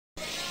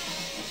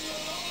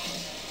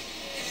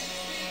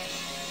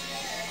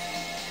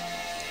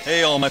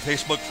Hey all my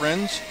Facebook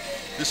friends,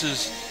 this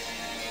is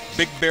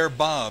Big Bear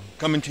Bob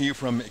coming to you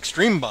from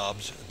Extreme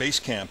Bob's base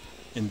camp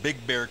in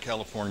Big Bear,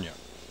 California.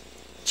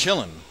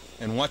 Chillin'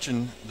 and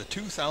watching the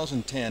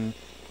 2010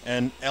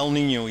 and El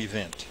Nino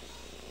event.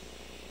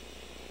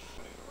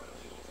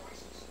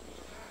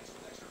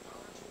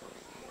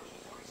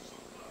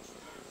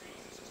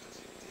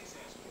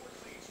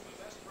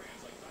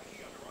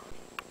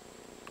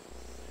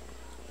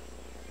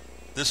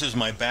 This is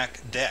my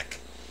back deck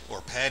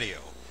or patio.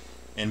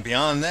 And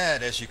beyond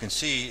that, as you can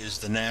see, is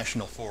the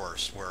National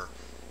Forest where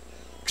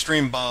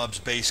Extreme Bob's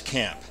base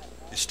camp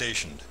is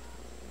stationed.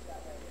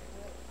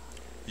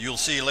 You'll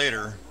see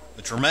later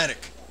the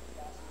dramatic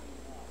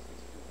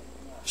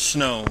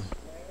snow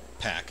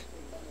pack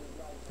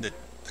that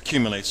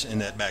accumulates in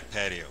that back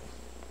patio.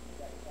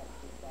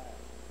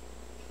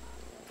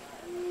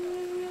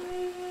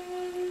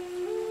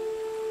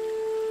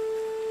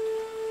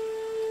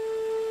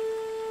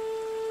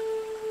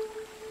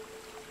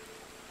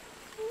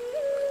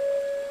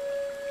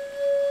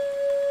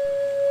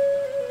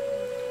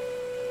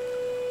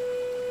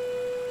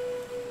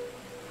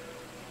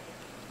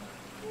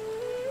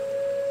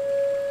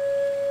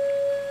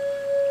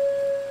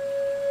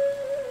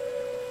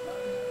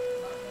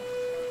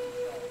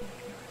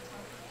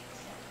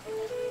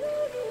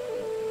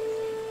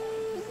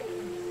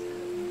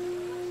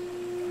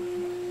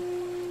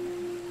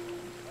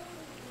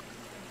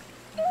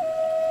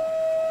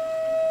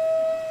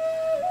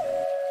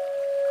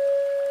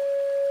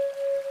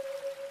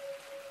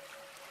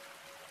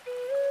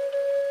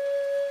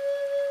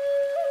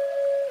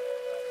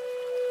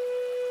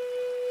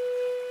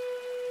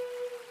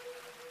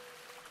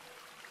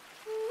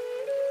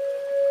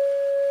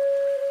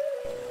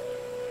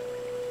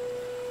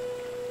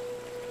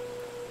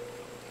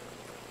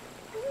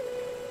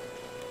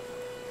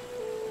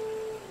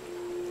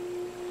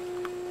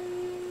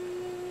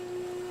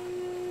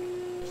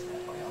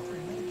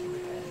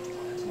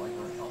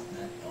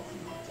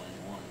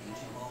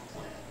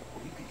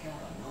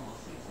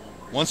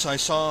 Once I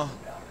saw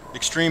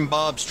Extreme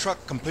Bob's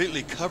truck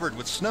completely covered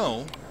with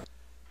snow,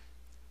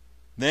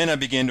 then I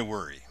began to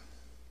worry.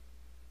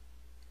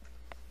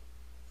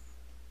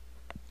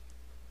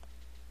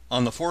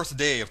 On the fourth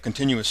day of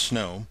continuous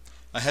snow,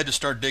 I had to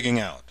start digging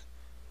out,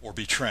 or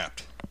be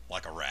trapped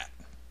like a rat.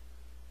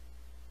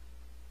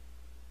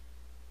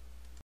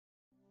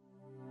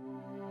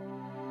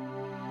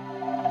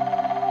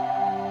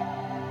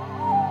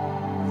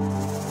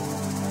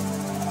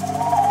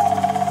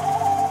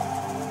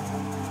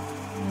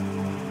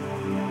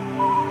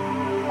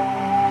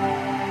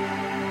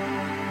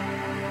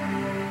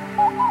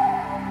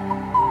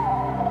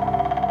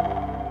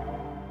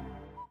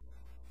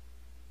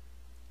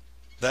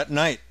 That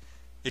night,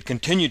 it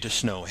continued to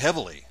snow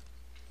heavily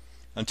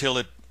until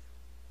it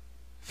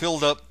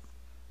filled up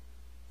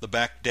the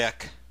back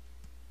deck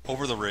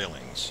over the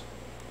railings.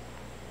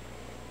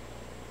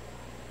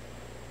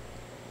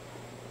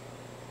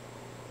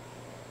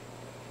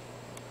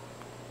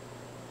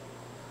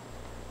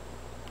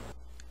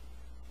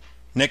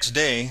 Next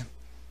day,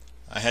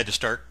 I had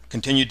to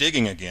continue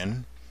digging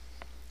again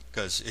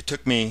because it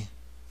took me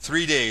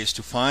 3 days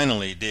to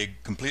finally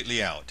dig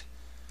completely out.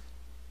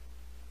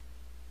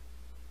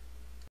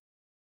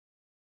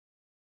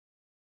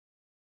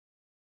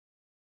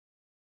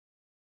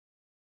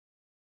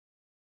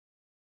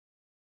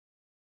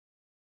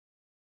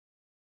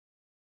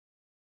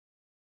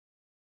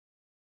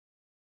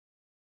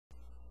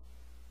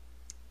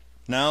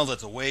 Now that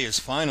the way is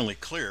finally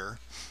clear,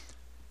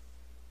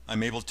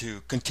 I'm able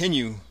to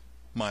continue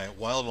my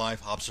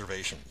wildlife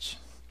observations.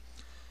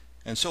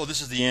 And so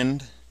this is the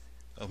end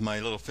of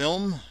my little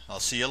film. I'll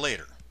see you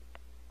later.